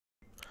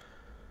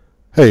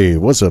Hey,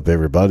 what's up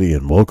everybody,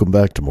 and welcome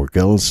back to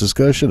Morgellons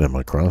discussion and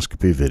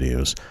microscopy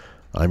videos.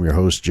 I'm your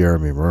host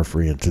Jeremy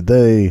Murphy, and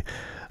today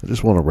I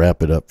just want to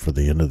wrap it up for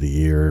the end of the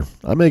year.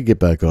 I may get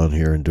back on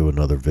here and do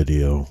another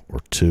video or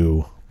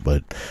two,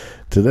 but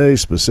today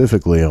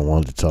specifically I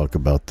wanted to talk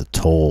about the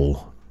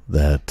toll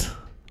that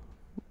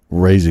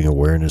raising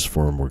awareness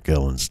for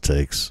Morgellons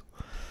takes.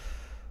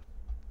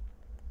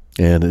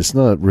 And it's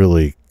not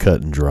really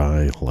cut and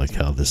dry like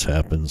how this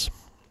happens.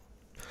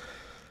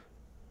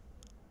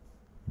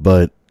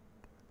 But,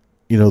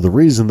 you know, the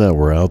reason that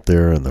we're out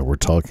there and that we're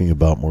talking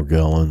about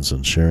Morgellons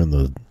and sharing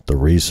the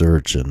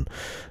research and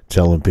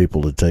telling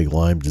people to take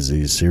Lyme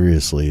disease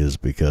seriously is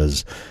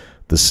because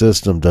the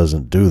system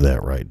doesn't do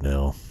that right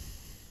now.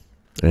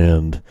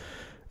 And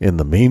in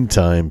the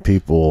meantime,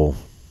 people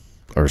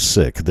are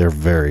sick. They're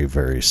very,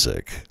 very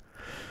sick,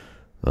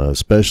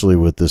 especially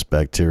with this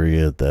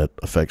bacteria that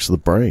affects the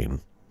brain.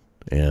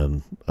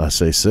 And I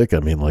say sick, I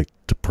mean like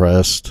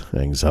depressed,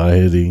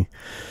 anxiety,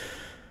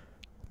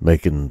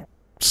 making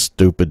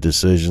stupid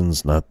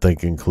decisions, not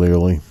thinking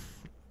clearly.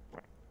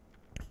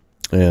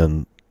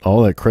 And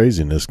all that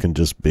craziness can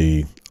just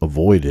be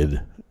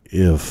avoided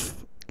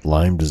if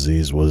Lyme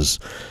disease was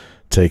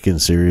taken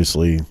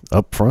seriously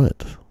up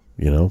front,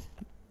 you know.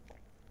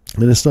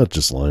 And it's not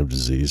just Lyme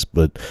disease,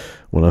 but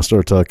when I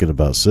start talking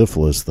about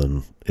syphilis,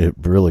 then it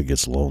really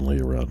gets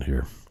lonely around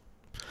here.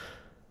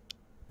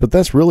 But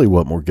that's really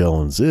what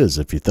Morgellons is,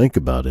 if you think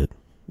about it.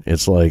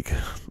 It's like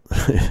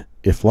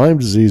if Lyme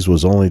disease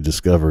was only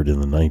discovered in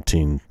the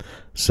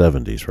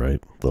 1970s,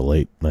 right? The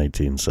late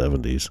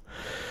 1970s.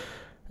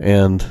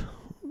 And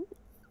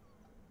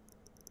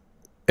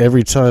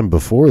every time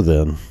before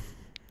then,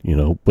 you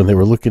know, when they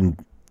were looking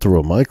through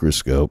a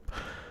microscope,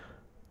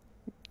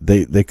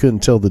 they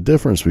couldn't tell the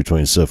difference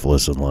between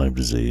syphilis and Lyme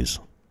disease.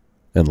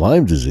 And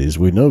Lyme disease,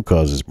 we know,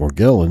 causes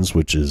Morgellons,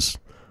 which is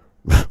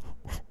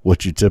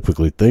what you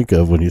typically think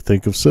of when you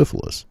think of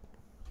syphilis.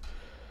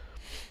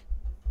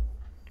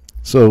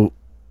 So,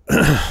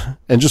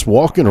 and just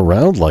walking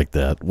around like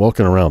that,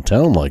 walking around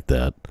town like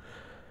that,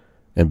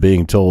 and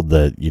being told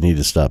that you need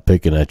to stop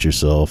picking at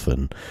yourself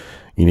and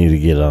you need to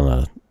get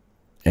on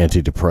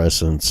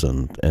antidepressants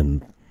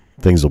and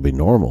things will be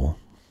normal.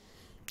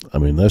 I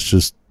mean, that's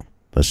just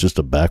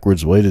a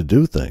backwards way to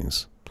do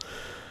things.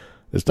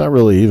 It's not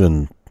really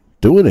even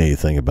doing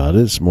anything about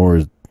it. It's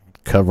more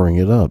covering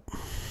it up.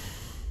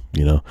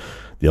 You know,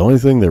 the only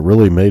thing that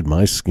really made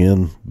my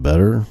skin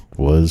better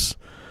was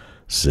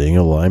seeing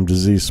a Lyme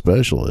disease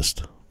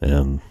specialist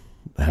and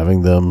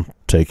having them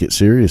take it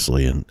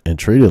seriously and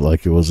treat it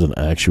like it was an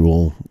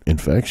actual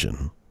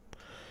infection.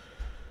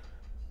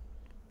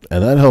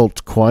 And that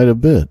helped quite a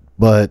bit.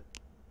 But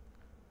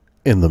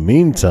in the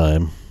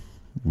meantime,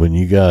 when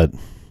you got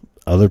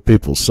other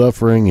people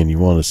suffering and you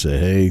want to say,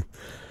 hey,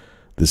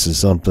 this is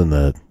something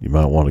that you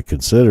might want to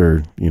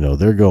consider, you know,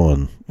 they're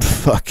going,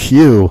 fuck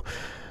you.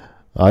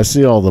 I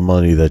see all the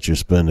money that you're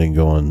spending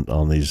going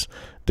on these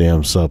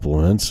damn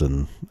supplements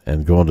and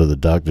going to the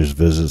doctor's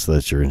visits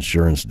that your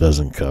insurance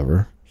doesn't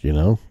cover. You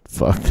know,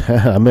 fuck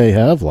that. I may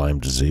have Lyme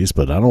disease,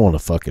 but I don't want to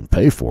fucking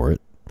pay for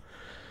it.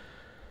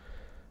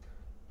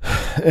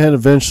 And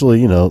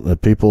eventually, you know, the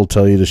people will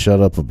tell you to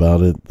shut up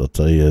about it. They'll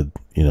tell you,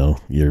 you know,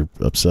 you're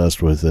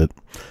obsessed with it.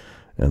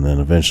 And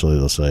then eventually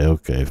they'll say,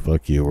 okay,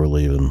 fuck you, we're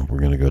leaving. We're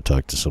going to go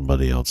talk to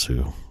somebody else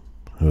who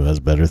has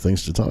better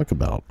things to talk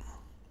about.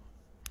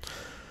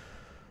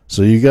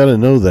 So you got to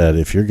know that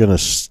if you're going to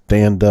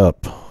stand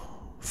up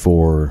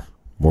for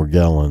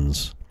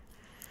Morgellons,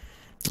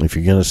 if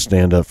you're going to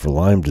stand up for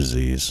Lyme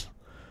disease,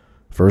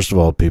 first of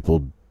all,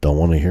 people don't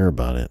want to hear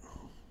about it,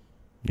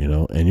 you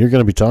know, and you're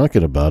going to be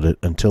talking about it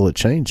until it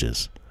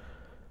changes.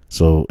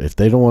 So if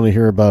they don't want to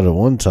hear about it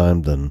one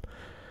time, then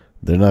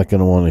they're not going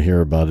to want to hear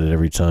about it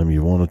every time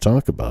you want to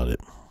talk about it.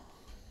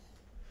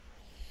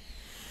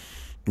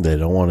 They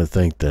don't want to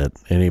think that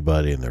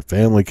anybody in their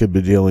family could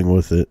be dealing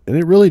with it. And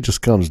it really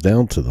just comes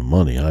down to the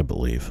money, I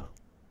believe.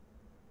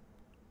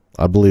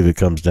 I believe it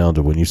comes down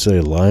to when you say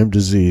Lyme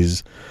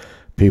disease,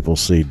 people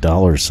see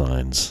dollar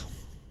signs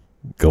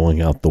going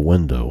out the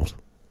window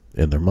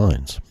in their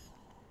minds.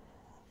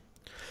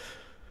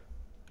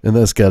 And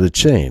that's got to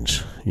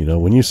change. You know,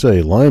 when you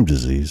say Lyme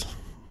disease,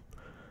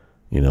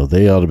 you know,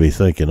 they ought to be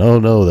thinking, oh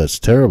no, that's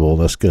terrible.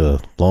 That's got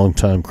a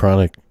long-time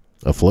chronic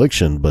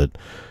affliction, but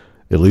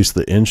at least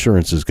the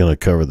insurance is going to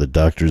cover the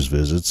doctor's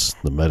visits,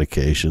 the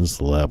medications,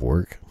 the lab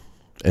work.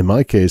 In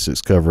my case,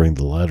 it's covering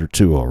the latter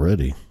two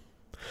already.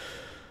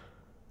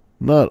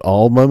 Not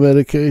all my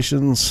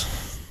medications,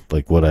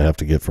 like what I have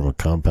to get from a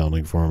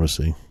compounding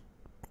pharmacy,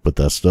 but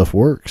that stuff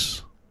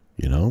works.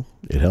 You know,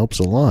 it helps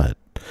a lot.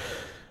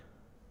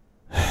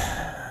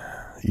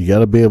 You got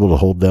to be able to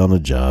hold down a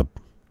job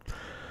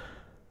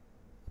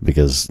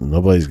because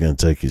nobody's going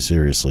to take you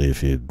seriously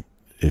if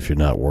you're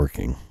not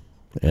working.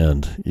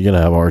 And you're going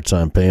to have a hard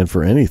time paying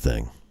for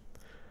anything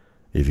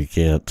if you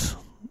can't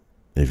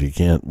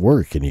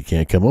work and you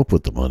can't come up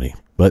with the money.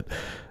 But,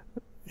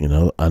 you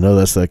know, I know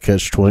that's that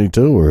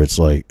catch-22 where it's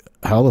like,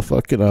 how the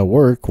fuck can I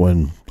work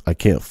when I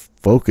can't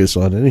focus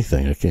on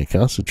anything? I can't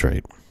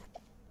concentrate.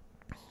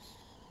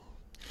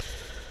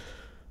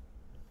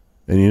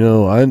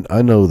 And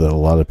I know that a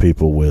lot of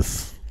people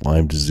with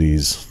Lyme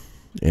disease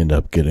end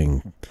up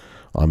getting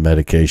on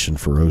medication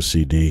for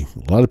OCD.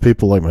 A lot of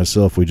people like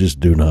myself, we just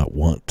do not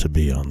want to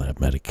be on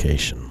that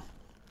medication.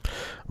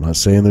 I'm not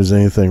saying there's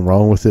anything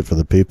wrong with it for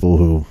the people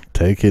who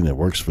take it and it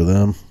works for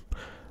them.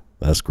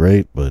 That's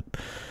great, but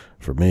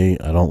for me,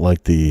 I don't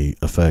like the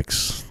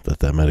effects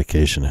that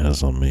medication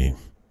has on me.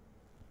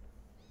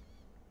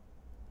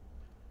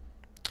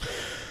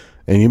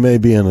 And you may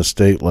be in a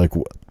state like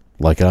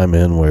I'm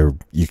in where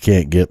you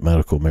can't get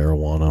medical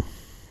marijuana,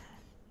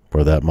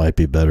 where that might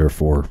be better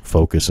for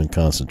focus and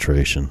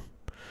concentration.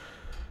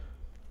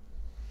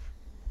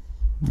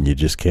 You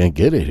just can't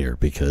get it here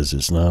because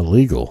it's not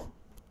legal.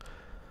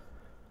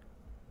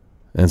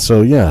 And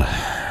so,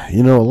 yeah,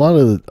 a lot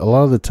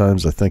of the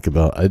times I think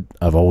about,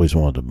 I've always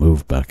wanted to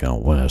move back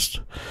out west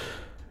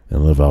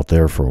and live out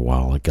there for a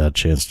while. I got a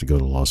chance to go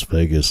to Las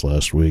Vegas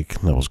last week.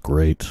 That was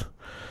great.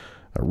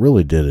 I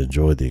really did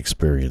enjoy the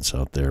experience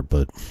out there,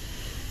 but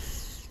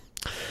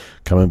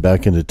coming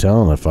back into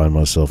town, I find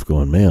myself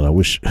going, man, I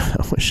wish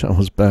I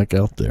was back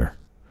out there.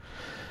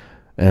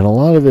 And a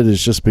lot of it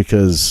is just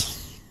because,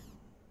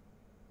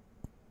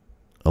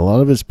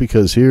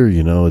 here,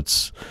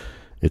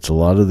 it's a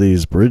lot of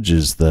these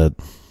bridges that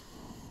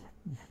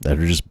are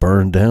just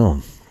burned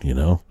down.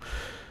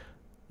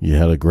 You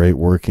had a great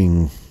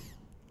working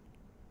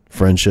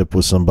friendship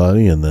with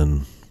somebody, and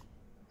then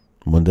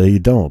one day you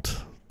don't.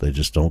 They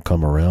just don't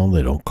come around.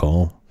 They don't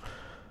call.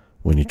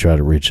 When you try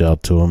to reach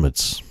out to them,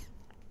 it's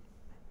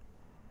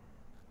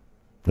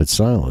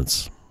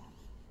silence.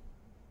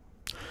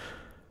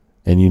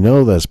 And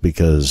that's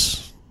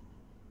because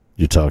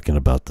you're talking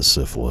about the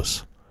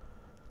syphilis.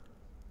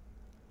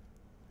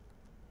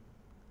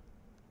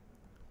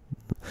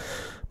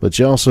 But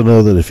you also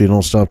know that if you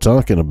don't stop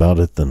talking about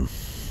it, then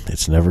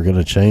it's never going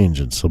to change,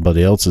 and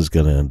somebody else is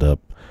going to end up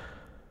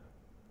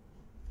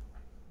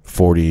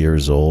 40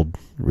 years old,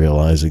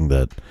 realizing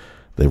that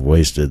they've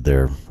wasted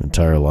their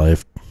entire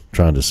life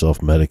trying to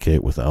self-medicate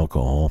with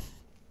alcohol,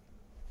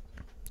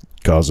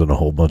 causing a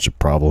whole bunch of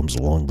problems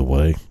along the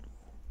way.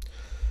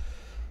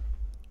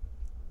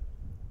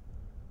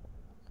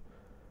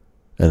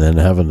 And then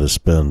having to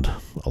spend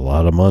a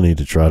lot of money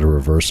to try to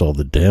reverse all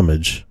the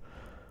damage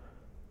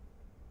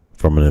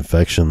from an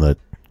infection that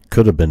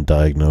could have been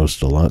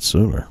diagnosed a lot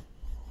sooner.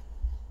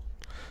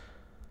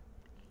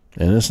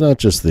 And it's not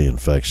just the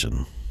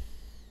infection.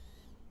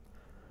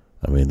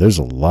 I mean, there's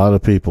a lot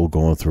of people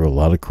going through a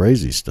lot of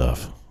crazy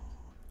stuff.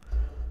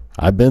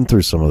 I've been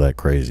through some of that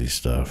crazy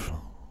stuff.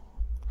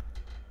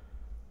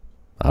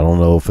 I don't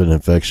know if an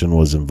infection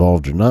was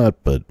involved or not,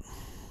 but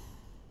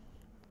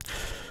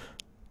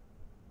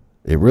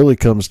it really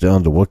comes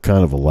down to what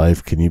kind of a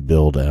life can you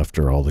build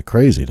after all the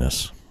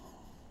craziness.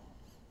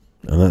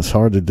 And that's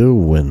hard to do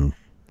when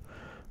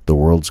the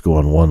world's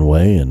going one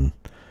way and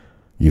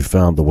you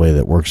found the way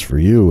that works for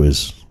you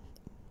is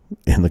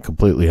in the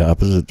completely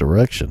opposite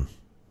direction.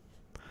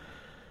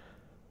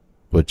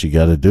 But you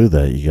got to do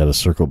that. You got to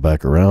circle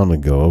back around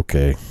and go,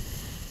 okay,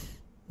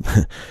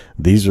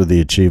 these are the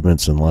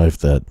achievements in life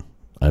that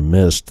I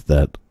missed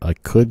that I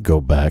could go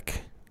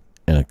back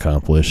and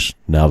accomplish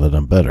now that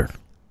I'm better.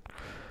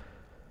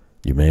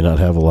 You may not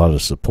have a lot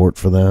of support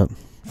for that,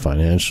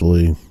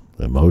 financially,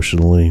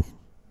 emotionally.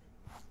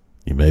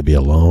 You may be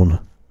alone.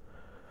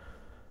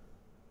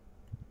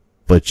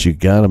 But you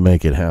got to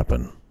make it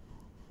happen.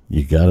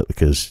 You got it,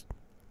 because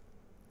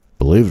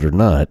believe it or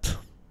not,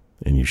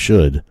 and you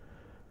should,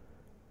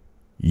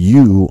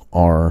 you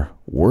are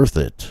worth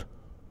it.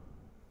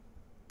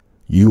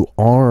 You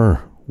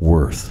are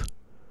worth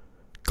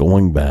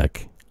going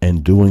back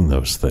and doing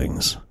those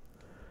things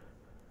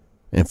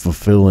and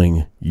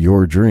fulfilling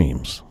your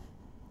dreams.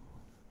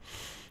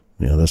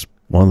 That's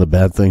one of the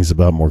bad things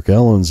about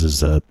Morgellons, is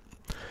that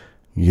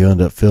you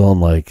end up feeling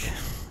like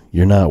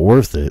you're not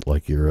worth it,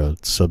 like you're a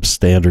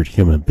substandard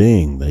human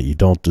being, that you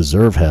don't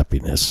deserve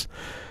happiness,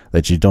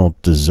 that you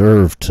don't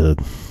deserve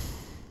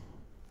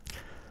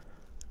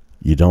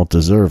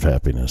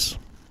happiness.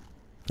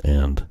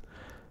 And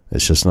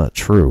it's just not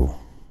true,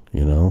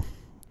 You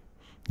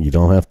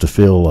don't have to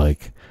feel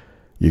like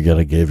you're going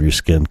to give your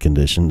skin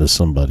condition to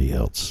somebody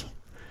else.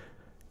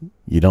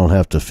 You don't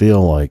have to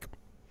feel like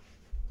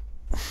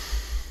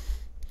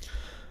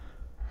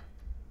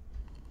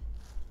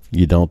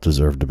you don't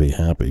deserve to be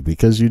happy,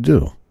 because you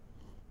do.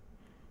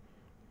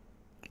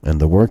 And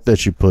the work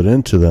that you put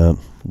into that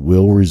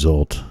will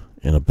result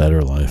in a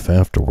better life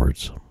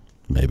afterwards.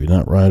 Maybe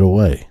not right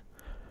away.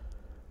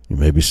 You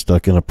may be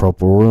stuck in a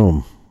purple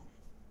room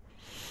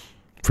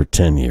for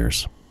 10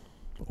 years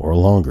or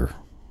longer.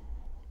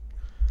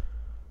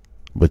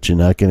 But you're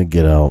not going to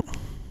get out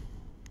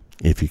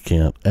if you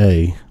can't,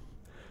 A,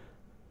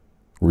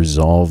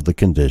 resolve the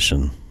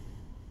condition,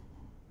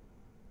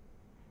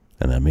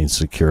 and that means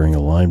securing a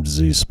Lyme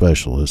disease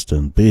specialist,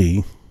 and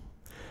B,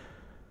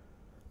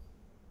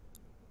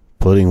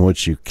 putting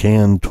what you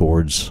can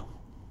towards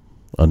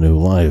a new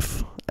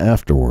life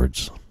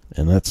afterwards.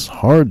 And that's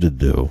hard to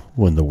do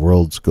when the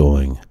world's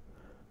going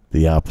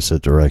the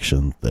opposite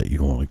direction that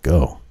you want to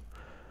go.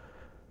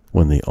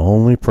 when the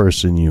only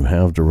person you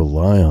have to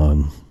rely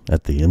on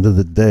at the end of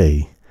the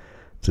day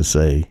to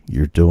say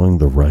you're doing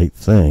the right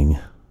thing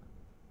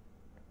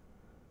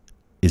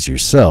is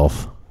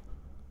yourself,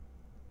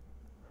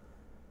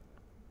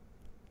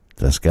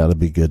 that's got to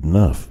be good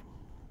enough.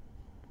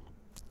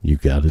 You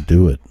got to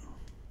do it.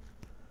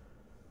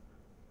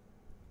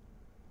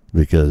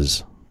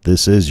 Because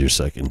this is your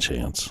second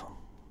chance.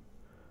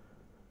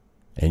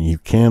 And you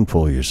can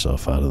pull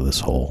yourself out of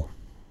this hole.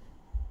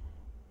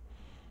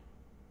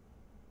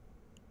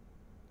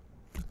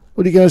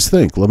 What do you guys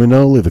think? Let me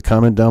know. Leave a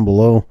comment down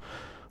below.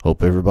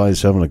 Hope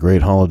everybody's having a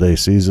great holiday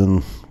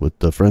season with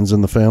the friends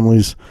and the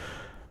families.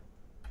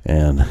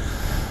 And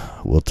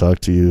we'll talk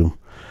to you,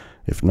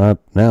 if not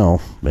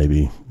now,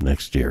 maybe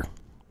next year.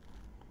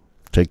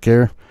 Take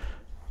care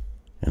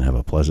and have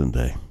a pleasant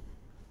day.